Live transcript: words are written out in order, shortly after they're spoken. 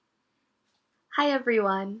Hi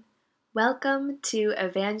everyone. Welcome to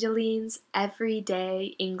Evangeline's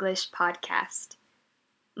Everyday English podcast.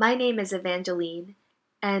 My name is Evangeline,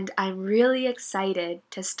 and I'm really excited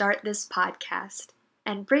to start this podcast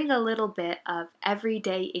and bring a little bit of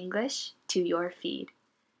everyday English to your feed.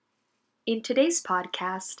 In today's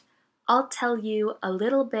podcast, I'll tell you a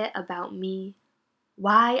little bit about me,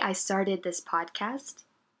 why I started this podcast,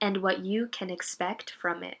 and what you can expect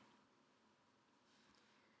from it.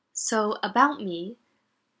 So, about me,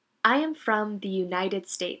 I am from the United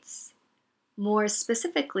States. More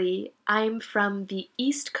specifically, I'm from the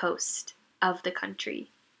East Coast of the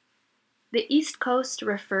country. The East Coast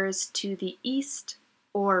refers to the east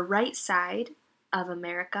or right side of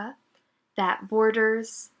America that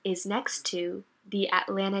is next to the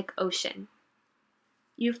Atlantic Ocean.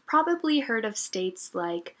 You've probably heard of states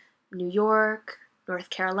like New York,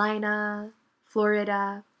 North Carolina,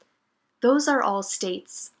 Florida. Those are all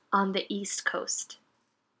states on the East Coast.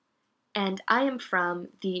 And I am from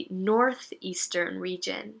the northeastern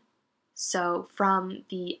region, so from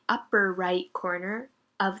the upper right corner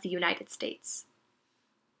of the United States.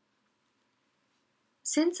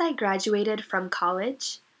 Since I graduated from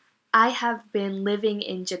college, I have been living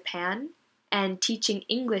in Japan and teaching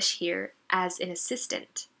English here as an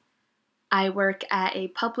assistant. I work at a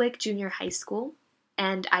public junior high school,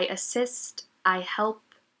 and I help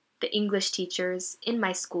the English teachers in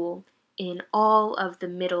my school in all of the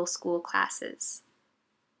middle school classes.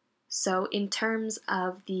 So in terms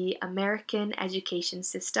of the American education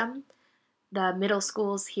system, the middle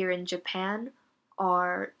schools here in Japan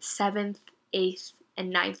are 7th, 8th,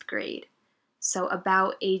 and 9th grade, so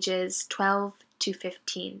about ages 12 to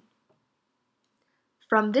 15.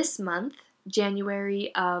 From this month,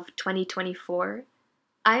 January of 2024,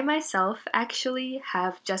 I myself actually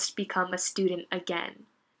have just become a student again.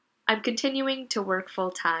 I'm continuing to work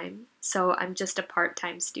full-time, so I'm just a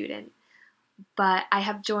part-time student. But I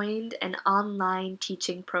have joined an online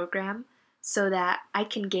teaching program so that I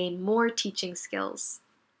can gain more teaching skills.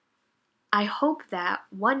 I hope that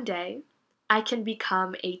one day I can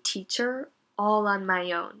become a teacher all on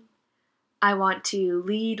my own. I want to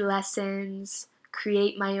lead lessons,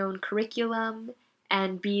 create my own curriculum,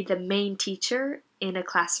 and be the main teacher in a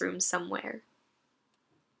classroom somewhere.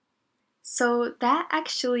 So that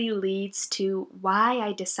actually leads to why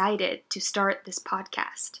I decided to start this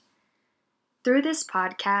podcast. Through this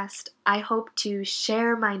podcast, I hope to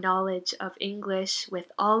share my knowledge of English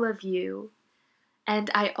with all of you, and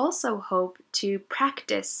I also hope to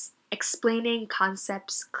practice explaining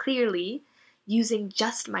concepts clearly using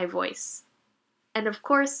just my voice. And of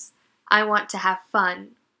course, I want to have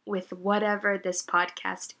fun with whatever this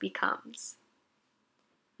podcast becomes.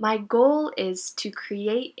 My goal is to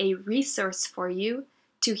create a resource for you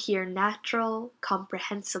to hear natural,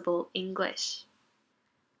 comprehensible English.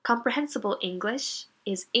 Comprehensible English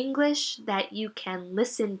is English that you can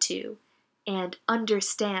listen to and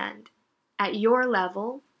understand at your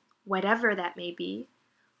level, whatever that may be,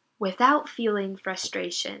 without feeling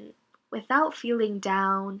frustration, without feeling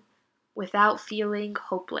down, without feeling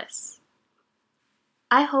hopeless.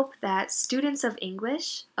 I hope that students of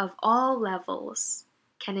English of all levels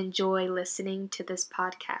can enjoy listening to this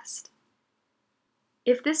podcast.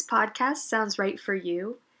 If this podcast sounds right for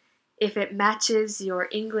you, if it matches your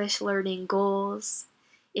English learning goals,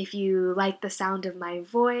 if you like the sound of my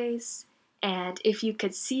voice, and if you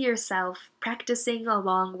could see yourself practicing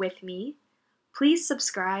along with me, please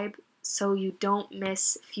subscribe so you don't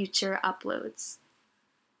miss future uploads.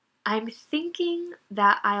 I'm thinking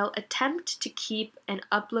that I'll attempt to keep an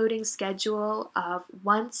uploading schedule of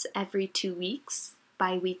once every 2 weeks,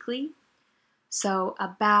 bi-weekly, so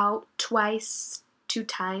about 2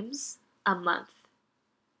 times a month.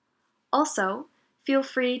 Also, feel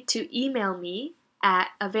free to email me at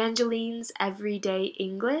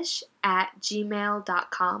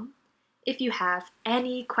evangelineseverydayenglish@gmail.com if you have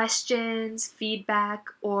any questions,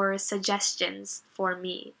 feedback, or suggestions for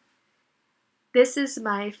me. This is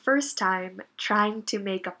my first time trying to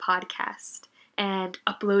make a podcast and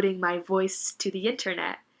uploading my voice to the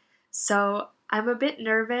internet, so I'm a bit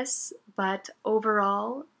nervous, but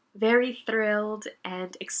overall, very thrilled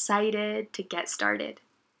and excited to get started.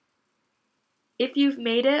 If you've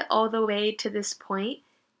made it all the way to this point,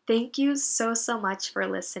 thank you so much for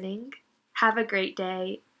listening. Have a great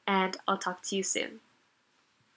day, and I'll talk to you soon.